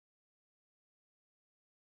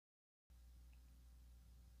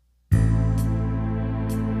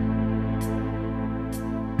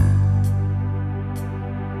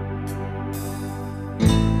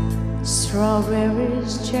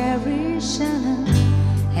Strawberries, cherries, and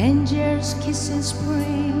angels kiss in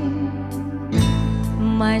spring.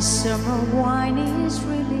 My summer wine is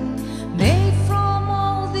really made from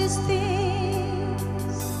all these things.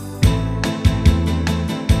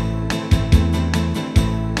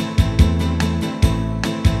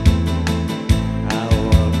 I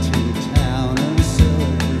walked to town on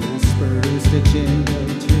silver spurs to jingle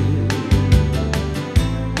too,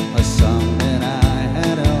 a song that I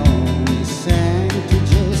had only sang to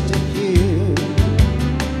just a few.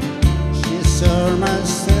 She saw my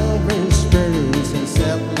silver spurs and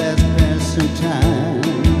said, let's pass some time,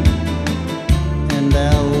 and I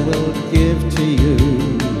will give to you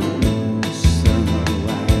summer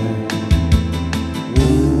wine.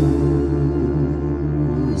 Ooh,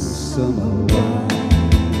 summer wine.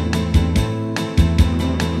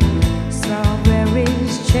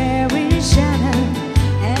 Strawberries, cherries, and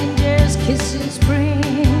angels kiss in spring.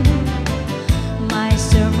 My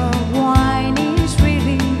summer wine is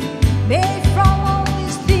really made from all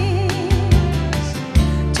these things.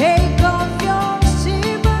 Take off your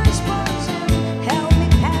silver spoons and help me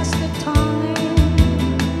pass the time,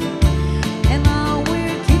 and I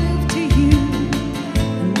will give to you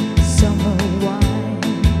summer wine.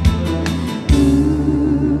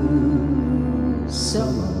 Ooh,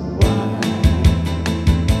 summer wine.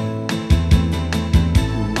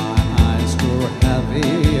 My eyes grow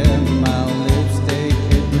heavy and my lips they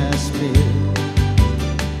kidnap speed.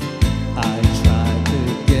 I tried to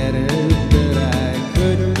get it, but I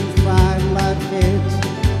couldn't find my feet.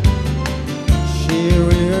 She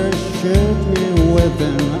reassured me with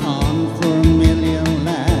an unfamiliar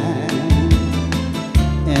line,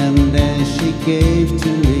 and then she gave to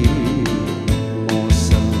me more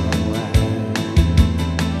summer wine.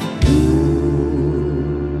 Ooh,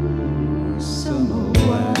 summer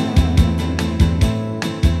wine.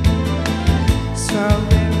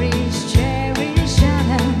 Strawberries, cherries,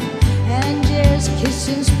 and angels kiss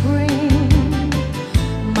in spring.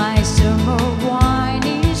 My summer wine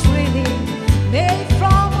is really made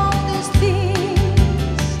from all these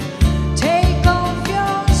things. Take off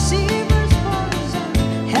your silver spoons and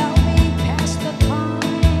help me pass the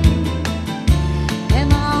time, and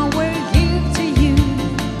I will give to you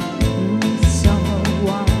summer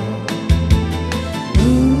wine.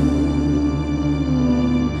 Ooh,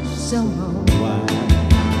 summer wine.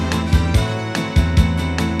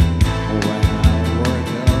 When I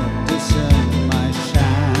woke up, the sun was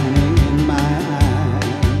shining in my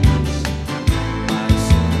eyes. My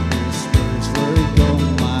silver spurs were gone,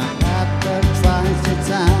 my heart got twice the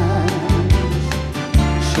time.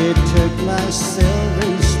 She took my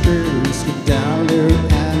silver spurs to